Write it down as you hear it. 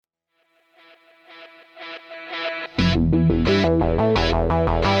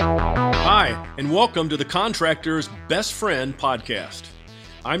and welcome to the Contractor's Best Friend podcast.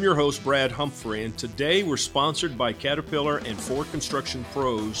 I'm your host, Brad Humphrey, and today we're sponsored by Caterpillar and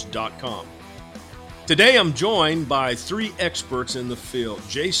ForConstructionPros.com. Today I'm joined by three experts in the field.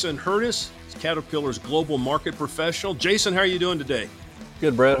 Jason Hurtis, Caterpillar's global market professional. Jason, how are you doing today?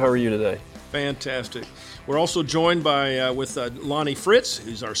 Good, Brad. How are you today? Fantastic. We're also joined with Lonnie Fritz,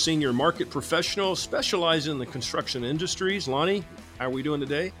 who's our senior market professional specializing in the construction industries. Lonnie, how are we doing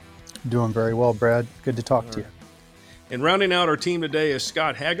today? Doing very well, Brad. Good to talk to you. And rounding out our team today is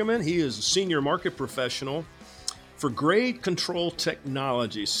Scott Hageman. He is a senior market professional for Grade Control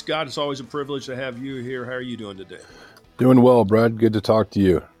Technology. Scott, it's always a privilege to have you here. How are you doing today? Doing well, Brad. Good to talk to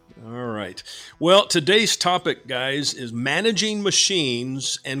you. All right. Well, today's topic, guys, is managing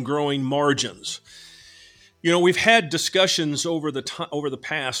machines and growing margins. You know, we've had discussions over the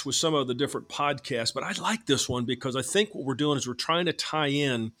past with some of the different podcasts, but I like this one because I think what we're doing is we're trying to tie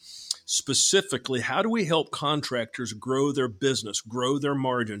in specifically, how do we help contractors grow their business, grow their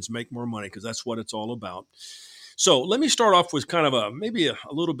margins, make more money, because that's what it's all about. So let me start off with kind of maybe a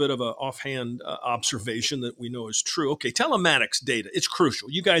little bit of an offhand observation that we know is true. Okay, telematics data, it's crucial.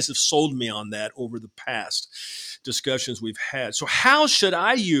 You guys have sold me on that over the past discussions we've had. So how should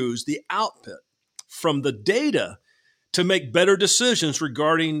I use the output from the data to make better decisions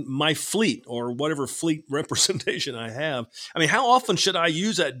regarding my fleet or whatever fleet representation I have? I mean, how often should I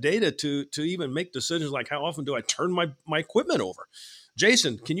use that data to even make decisions like how often do I turn my equipment over?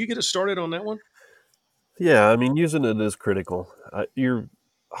 Jason, can you get us started on that one? Yeah, I mean, using it is critical.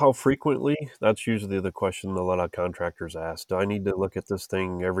 How frequently? That's usually the question a lot of contractors ask. Do I need to look at this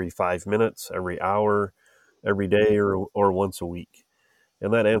thing every 5 minutes, every hour, every day, or once a week?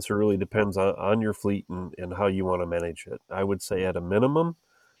 And that answer really depends on your fleet and how you want to manage it. I would say at a minimum,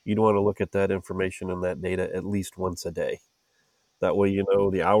 you'd want to look at that information and that data at least once a day. That way you know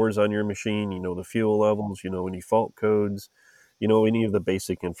the hours on your machine, you know the fuel levels, you know any fault codes, you know any of the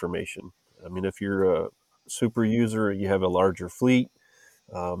basic information. I mean, if you're a super user, you have a larger fleet,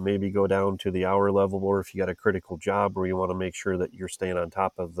 maybe go down to the hour level, or if you got a critical job where you want to make sure that you're staying on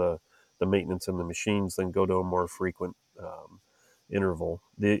top of the maintenance in the machines, then go to a more frequent interval.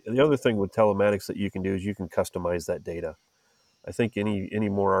 The other thing with telematics that you can do is you can customize that data. I think any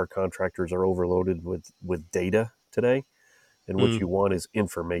more our contractors are overloaded with data today, and what you want is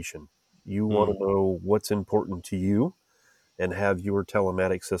information. You want to know what's important to you and have your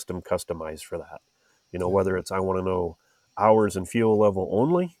telematics system customized for that. You know, whether it's I want to know hours and fuel level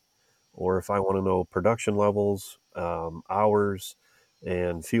only, or if I want to know production levels, hours,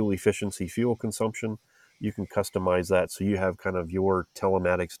 and fuel efficiency, fuel consumption, you can customize that so you have kind of your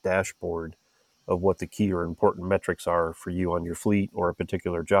telematics dashboard of what the key or important metrics are for you on your fleet or a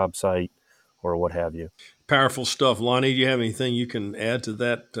particular job site or what have you. Powerful stuff. Lonnie, do you have anything you can add to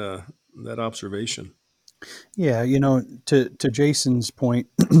that observation? Yeah, you know, to Jason's point,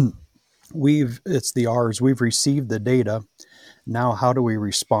 it's the R's. We've received the data. Now, how do we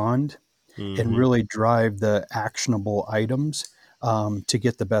respond and really drive the actionable items to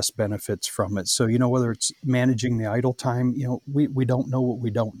get the best benefits from it? So, you know, whether it's managing the idle time, you know, we don't know what we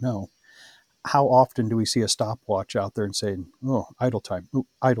don't know. How often do we see a stopwatch out there and saying, oh, idle time, you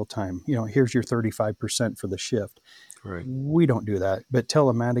know, here's your 35% for the shift. Right. We don't do that, but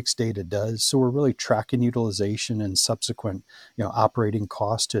telematics data does. So we're really tracking utilization and subsequent, you know, operating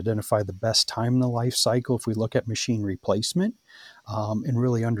costs to identify the best time in the life cycle. If we look at machine replacement, and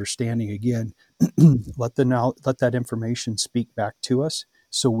really understanding again, let that information speak back to us,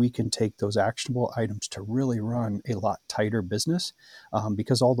 so we can take those actionable items to really run a lot tighter business,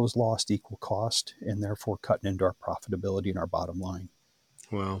 because all those lost equal cost and therefore cutting into our profitability and our bottom line.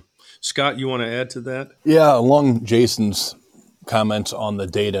 Wow. Scott, you want to add to that? Yeah, along Jason's comments on the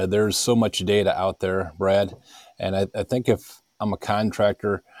data, there's so much data out there, Brad. And I think if I'm a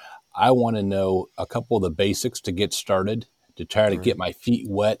contractor, I want to know a couple of the basics to get started, to try to get my feet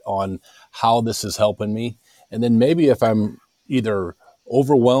wet on how this is helping me. And then maybe if I'm either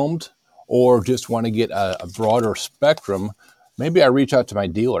overwhelmed or just want to get a broader spectrum, maybe I reach out to my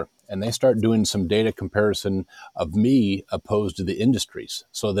dealer and they start doing some data comparison of me opposed to the industries.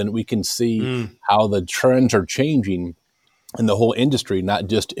 So then we can see how the trends are changing in the whole industry, not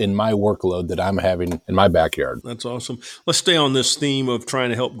just in my workload that I'm having in my backyard. That's awesome. Let's stay on this theme of trying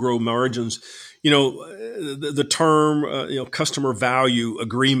to help grow margins. You know, the term, customer value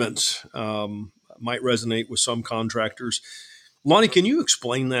agreements might resonate with some contractors. Lonnie, can you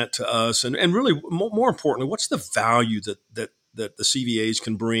explain that to us? And really, more importantly, what's the value that the CVAs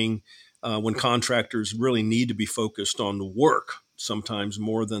can bring when contractors really need to be focused on the work, sometimes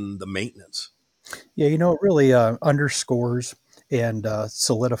more than the maintenance? Yeah, you know, it really underscores and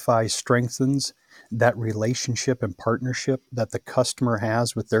strengthens that relationship and partnership that the customer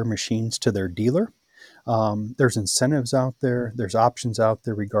has with their machines to their dealer. There's incentives out there. There's options out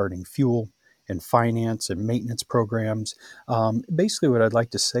there regarding fuel and finance and maintenance programs. Basically, what I'd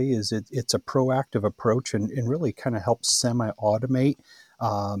like to say is it's a proactive approach and really kind of helps semi-automate,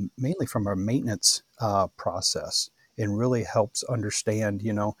 mainly from a maintenance process, and really helps understand,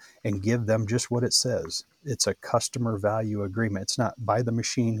 and give them just what it says. It's a customer value agreement. It's not buy the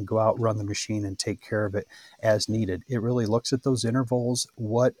machine, go out, run the machine, and take care of it as needed. It really looks at those intervals,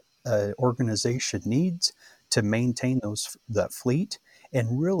 what an organization needs to maintain that fleet,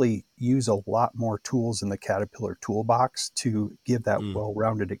 and really use a lot more tools in the Caterpillar toolbox to give that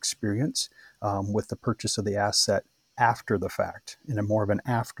well-rounded experience with the purchase of the asset after the fact, in a more of an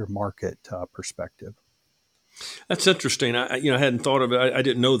aftermarket perspective. That's interesting. I hadn't thought of it. I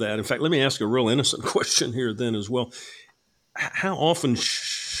didn't know that. In fact, let me ask a real innocent question here then as well. How often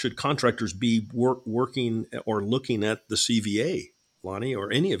should contractors be working or looking at the CVA, Lonnie,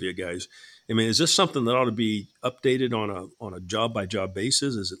 or any of you guys? I mean, is this something that ought to be updated on a job by job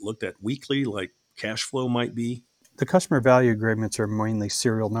basis? Is it looked at weekly, like cash flow might be? The customer value agreements are mainly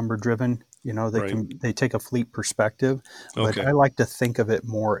serial number driven. They take a fleet perspective, but I like to think of it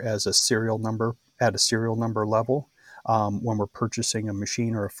more as a serial number at a serial number level. When we're purchasing a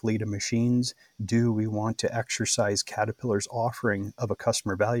machine or a fleet of machines, do we want to exercise Caterpillar's offering of a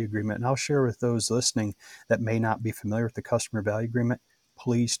customer value agreement? And I'll share with those listening that may not be familiar with the customer value agreement,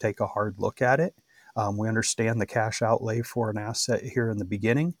 please take a hard look at it. We understand the cash outlay for an asset here in the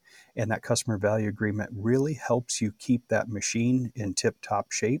beginning, and that customer value agreement really helps you keep that machine in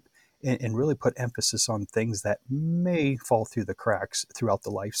tip-top shape and really put emphasis on things that may fall through the cracks throughout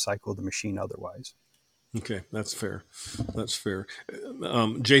the life cycle of the machine otherwise. Okay, that's fair. That's fair.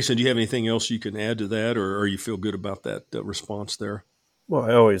 Jason, do you have anything else you can add to that, or you feel good about that response there? Well,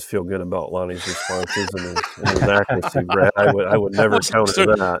 I always feel good about Lonnie's responses and his accuracy, Brad. I would never counter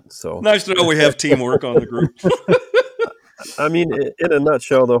that. So nice to know we have teamwork on the group. I mean, in a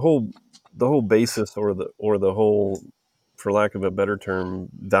nutshell, the whole basis or the whole, for lack of a better term,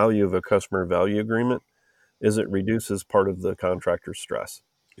 value of a customer value agreement is it reduces part of the contractor's stress.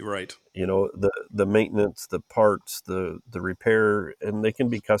 Right. The maintenance, the parts, the repair, and they can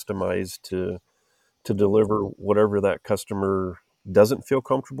be customized to deliver whatever that customer doesn't feel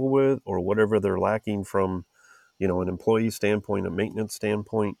comfortable with, or whatever they're lacking from, an employee standpoint, a maintenance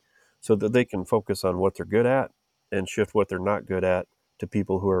standpoint, so that they can focus on what they're good at and shift what they're not good at to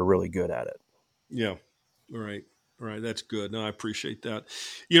people who are really good at it. Yeah. Right. That's good. No, I appreciate that.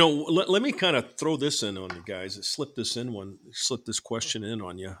 Let me kind of throw this in on you guys. Slip this question in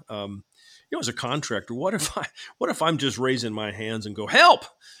on you. As a contractor, what if I'm just raising my hands and go, help?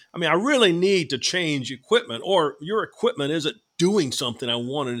 I mean, I really need to change equipment, or your equipment isn't doing something I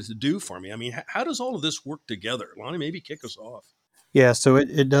wanted it to do for me. I mean, how does all of this work together? Lonnie, maybe kick us off. Yeah, so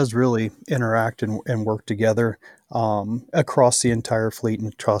it does really interact and work together across the entire fleet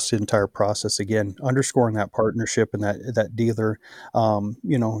and across the entire process. Again, underscoring that partnership and that dealer,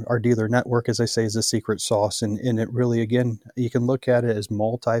 our dealer network, as I say, is a secret sauce. And it really, again, you can look at it as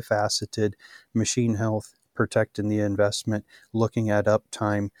multifaceted: machine health, protecting the investment, looking at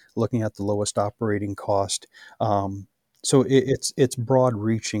uptime, looking at the lowest operating cost. So it's broad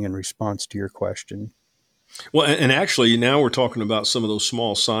reaching in response to your question. Well, and actually now we're talking about some of those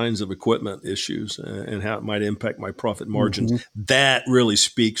small signs of equipment issues and how it might impact my profit margins. Mm-hmm. That really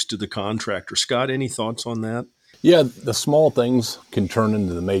speaks to the contractor. Scott, any thoughts on that? Yeah, the small things can turn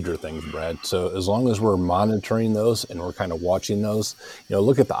into the major things, Brad. So as long as we're monitoring those and we're kind of watching those,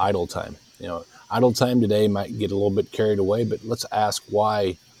 look at the idle time. Idle time today might get a little bit carried away, but let's ask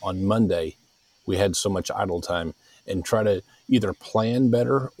why on Monday we had so much idle time, and try to either plan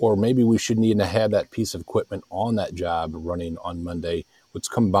better, or maybe we shouldn't even have that piece of equipment on that job running on Monday. Let's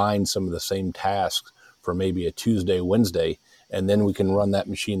combine some of the same tasks for maybe a Tuesday, Wednesday, and then we can run that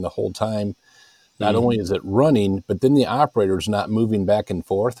machine the whole time. Not only is it running, but then the operator's not moving back and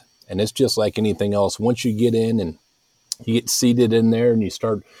forth. And it's just like anything else. Once you get in and you get seated in there and you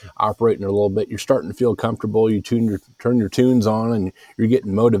start operating a little bit, you're starting to feel comfortable. You turn your tunes on and you're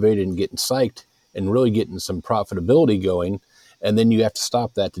getting motivated and getting psyched and really getting some profitability going. And then you have to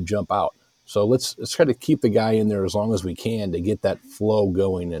stop that to jump out. So let's try to keep the guy in there as long as we can to get that flow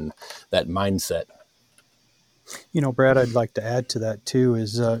going and that mindset. Brad, I'd like to add to that too,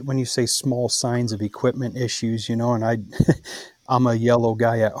 is when you say small signs of equipment issues, and I'm a yellow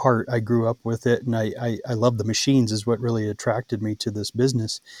guy at heart. I grew up with it, and I love the machines is what really attracted me to this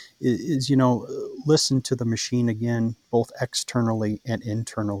business, is listen to the machine again, both externally and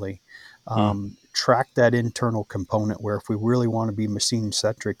internally. Track that internal component where if we really want to be machine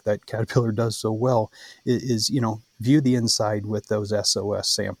centric, that Caterpillar does so well, is, view the inside with those SOS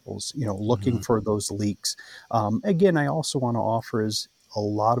samples, looking for those leaks. Again, I also want to offer is a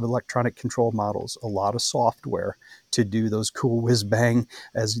lot of electronic control models, a lot of software to do those cool whiz bang,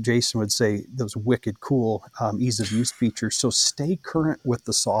 as Jason would say, those wicked cool ease of use features. So stay current with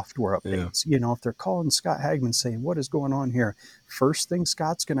the software updates. If they're calling Scott Hagman saying, what is going on here? First thing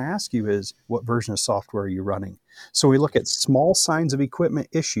Scott's going to ask you is, what version of software are you running? So we look at small signs of equipment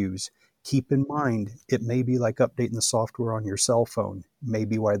issues. Keep in mind, it may be like updating the software on your cell phone,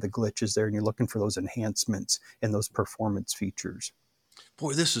 maybe why the glitch is there and you're looking for those enhancements and those performance features.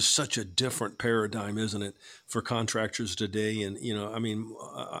 Boy, this is such a different paradigm, isn't it, for contractors today? And,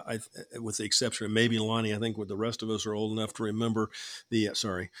 I with the exception of maybe Lonnie, I think with the rest of us are old enough to remember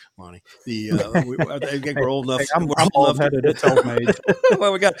sorry, Lonnie, I think we're old enough. I'm bald-headed, it tells me.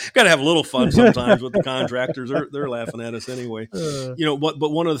 Well, we got to have a little fun sometimes with the contractors. They're laughing at us anyway.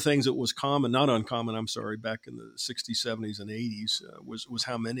 But one of the things that was not uncommon, back in the 60s, 70s, and 80s was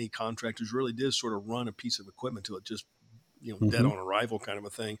how many contractors really did sort of run a piece of equipment till it just dead on arrival kind of a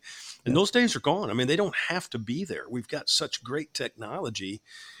thing. And those days are gone. I mean, they don't have to be there. We've got such great technology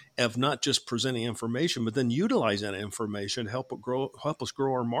of not just presenting information, but then utilize that information to help us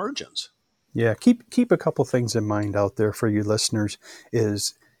grow our margins. Yeah. Keep a couple things in mind out there for you listeners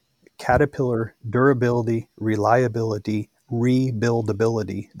is Caterpillar durability, reliability,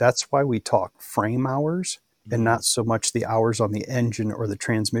 rebuildability. That's why we talk frame hours and not so much the hours on the engine or the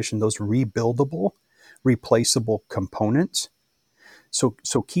transmission, those rebuildable, replaceable components. So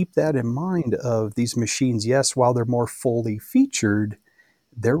keep that in mind of these machines. Yes, while they're more fully featured,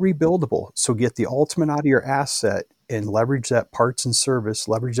 they're rebuildable. So get the ultimate out of your asset and leverage that parts and service,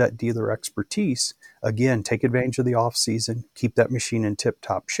 leverage that dealer expertise. Again, take advantage of the off season, keep that machine in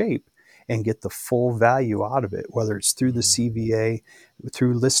tip-top shape and get the full value out of it, whether it's through the CVA,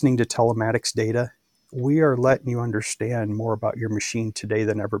 through listening to telematics data. We are letting you understand more about your machine today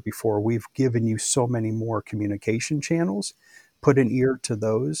than ever before. We've given you so many more communication channels. Put an ear to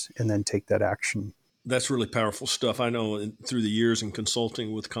those and then take that action. That's really powerful stuff. I know through the years in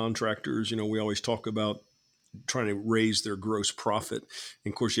consulting with contractors, we always talk about trying to raise their gross profit.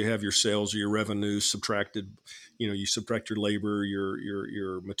 And of course, you have your sales or your revenue subtracted. You subtract your labor,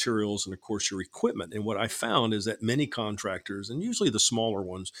 your materials, and of course your equipment. And what I found is that many contractors, and usually the smaller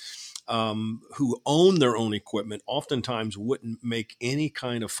ones, who own their own equipment oftentimes wouldn't make any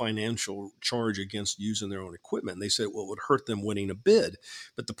kind of financial charge against using their own equipment. And they said, well, it would hurt them winning a bid.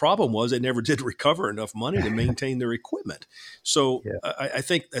 But the problem was they never did recover enough money to maintain their equipment. So I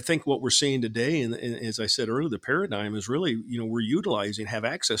think what we're seeing today, and as I said earlier, the paradigm is really, we're have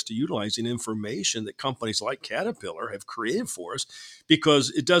access to utilizing information that companies like Caterpillar have created for us, because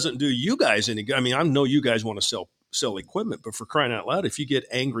it doesn't do you guys any good. I mean, I know you guys want to sell equipment, but for crying out loud, if you get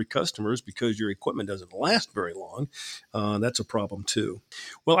angry customers because your equipment doesn't last very long, that's a problem too.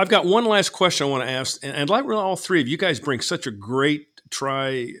 Well, I've got one last question I want to ask, and I'd like all three of you guys bring such a great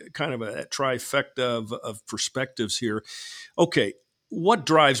trifecta of perspectives here. Okay. What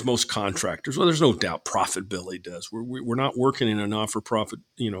drives most contractors? Well, there's no doubt profitability does. We're not working in a not-for-profit,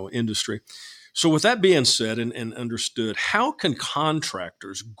 industry. So with that being said and understood, how can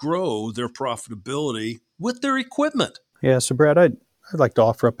contractors grow their profitability with their equipment? Yeah, so Brad, I'd like to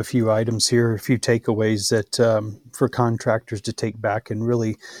offer up a few items here, a few takeaways that for contractors to take back and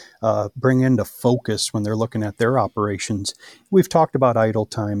really bring into focus when they're looking at their operations. We've talked about idle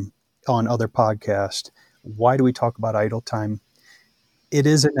time on other podcasts. Why do we talk about idle time? It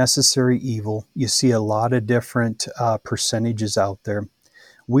is a necessary evil. You see a lot of different percentages out there.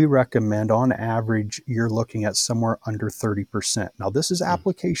 We recommend on average, you're looking at somewhere under 30%. Now, this is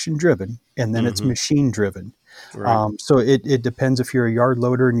application driven, and then it's machine driven. Right. So it depends if you're a yard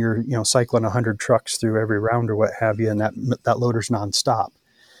loader and you're cycling 100 trucks through every round or what have you, and that loader's nonstop.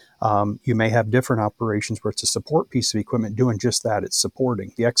 You may have different operations where it's a support piece of equipment doing just that. It's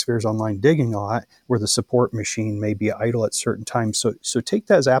supporting. The excavators online digging a lot where the support machine may be idle at certain times. So take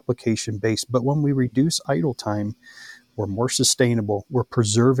that as application based. But when we reduce idle time, we're more sustainable. We're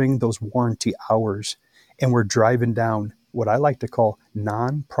preserving those warranty hours, and we're driving down what I like to call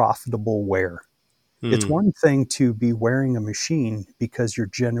non-profitable wear. It's one thing to be wearing a machine because you're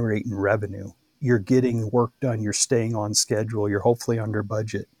generating revenue. You're getting work done. You're staying on schedule. You're hopefully under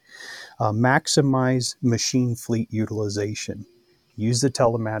budget. Maximize machine fleet utilization. Use the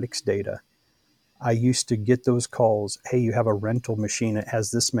telematics data. I used to get those calls. Hey, you have a rental machine. It has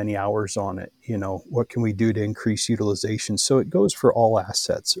this many hours on it. What can we do to increase utilization? So it goes for all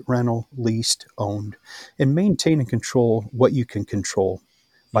assets, rental, leased, owned, and maintain and control what you can control.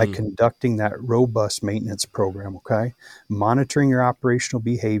 by conducting that robust maintenance program, okay? Monitoring your operational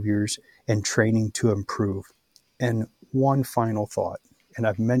behaviors and training to improve. And one final thought, and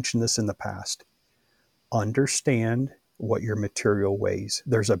I've mentioned this in the past, understand what your material weighs.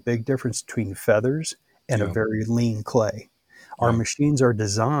 There's a big difference between feathers and a very lean clay. Our machines are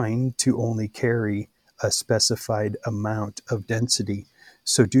designed to only carry a specified amount of density.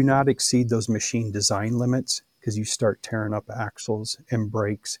 So do not exceed those machine design limits, because you start tearing up axles and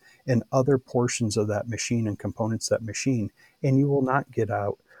brakes and other portions of that machine and components of that machine, and you will not get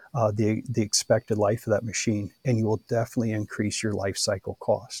out the expected life of that machine, and you will definitely increase your life cycle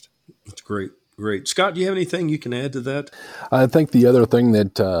cost. That's great. Great. Scott, do you have anything you can add to that? I think the other thing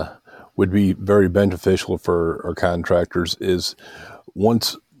that would be very beneficial for our contractors is,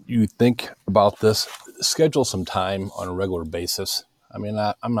 once you think about this, schedule some time on a regular basis. I mean,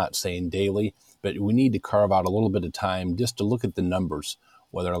 I'm not saying daily, but we need to carve out a little bit of time just to look at the numbers,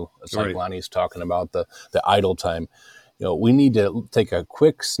 whether it's like Lonnie's talking about the idle time. You know, we need to take a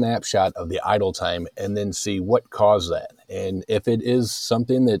quick snapshot of the idle time and then see what caused that. And if it is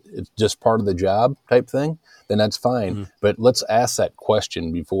something that it's just part of the job type thing, then that's fine. But let's ask that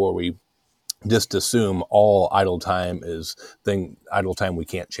question before we just assume all idle time is idle time we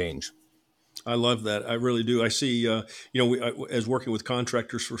can't change. I love that. I really do. I see, as working with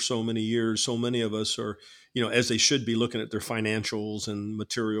contractors for so many years, so many of us are, as they should be, looking at their financials and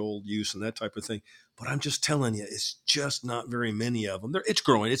material use and that type of thing. But I'm just telling you, it's just not very many of them. It's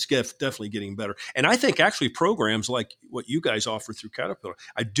growing. It's definitely getting better. And I think actually programs like what you guys offer through Caterpillar,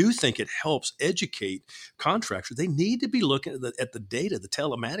 I do think it helps educate contractors. They need to be looking at the data, the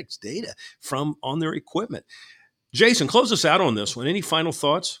telematics data on their equipment. Jason, close us out on this one. Any final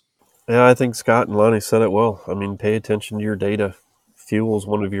thoughts? Yeah, I think Scott and Lonnie said it well. I mean, pay attention to your data. Fuel is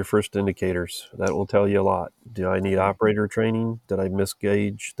one of your first indicators. That will tell you a lot. Do I need operator training? Did I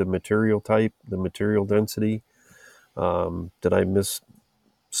misgauge the material type, the material density? Did I miss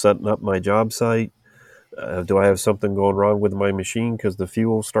setting up my job site? Do I have something going wrong with my machine because the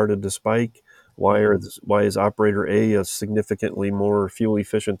fuel started to spike? Why is operator A significantly more fuel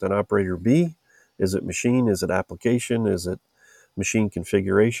efficient than operator B? Is it machine? Is it application? Is it machine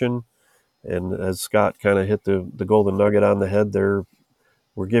configuration? And as Scott kind of hit the golden nugget on the head there,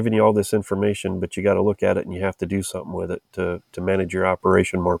 we're giving you all this information, but you got to look at it and you have to do something with it to manage your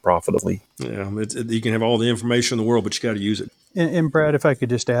operation more profitably. Yeah, you can have all the information in the world, but you got to use it. And Brad, if I could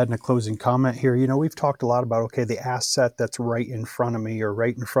just add in a closing comment here, we've talked a lot about, the asset that's right in front of me or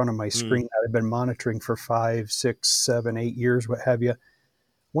right in front of my screen that I've been monitoring for 5, 6, 7, 8 years, what have you.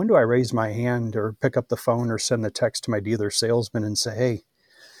 When do I raise my hand or pick up the phone or send the text to my dealer salesman and say, hey,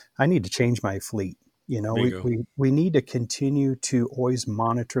 I need to change my fleet? We need to continue to always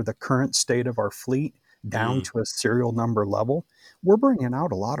monitor the current state of our fleet down to a serial number level. We're bringing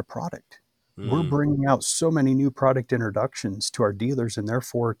out a lot of product. We're bringing out so many new product introductions to our dealers and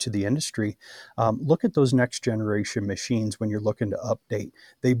therefore to the industry. Look at those next generation machines when you're looking to update.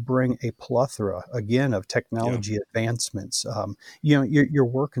 They bring a plethora, again, of technology advancements. Your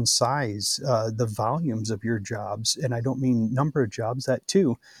work and size, the volumes of your jobs, and I don't mean number of jobs, that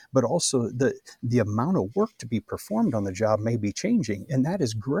too, but also the amount of work to be performed on the job may be changing. And that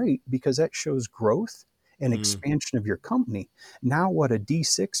is great because that shows growth and expansion of your company. Now what a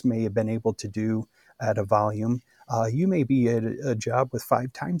D6 may have been able to do at a volume, you may be at a job with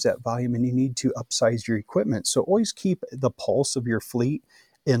 5 times that volume and you need to upsize your equipment. So always keep the pulse of your fleet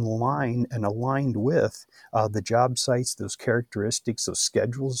in line and aligned with the job sites, those characteristics, those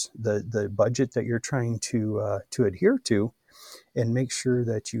schedules, the budget that you're trying to adhere to, and make sure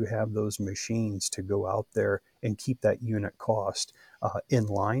that you have those machines to go out there and keep that unit cost in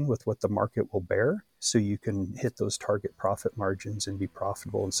line with what the market will bear, so you can hit those target profit margins and be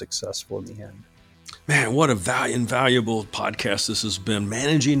profitable and successful in the end. Man, what a invaluable podcast this has been,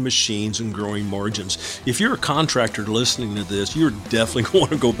 managing machines and growing margins. If you're a contractor listening to this, you're definitely going to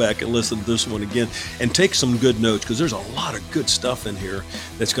want to go back and listen to this one again and take some good notes, because there's a lot of good stuff in here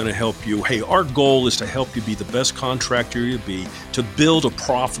that's going to help you. Hey, our goal is to help you be the best contractor you be, to build a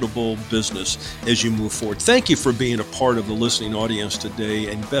profitable business as you move forward. Thank you for being a part of the listening audience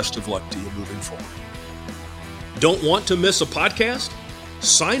today, and best of luck to you moving forward. Don't want to miss a podcast?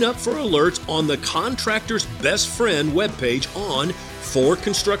 Sign up for alerts on the Contractor's Best Friend webpage on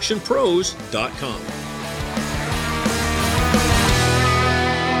forconstructionpros.com.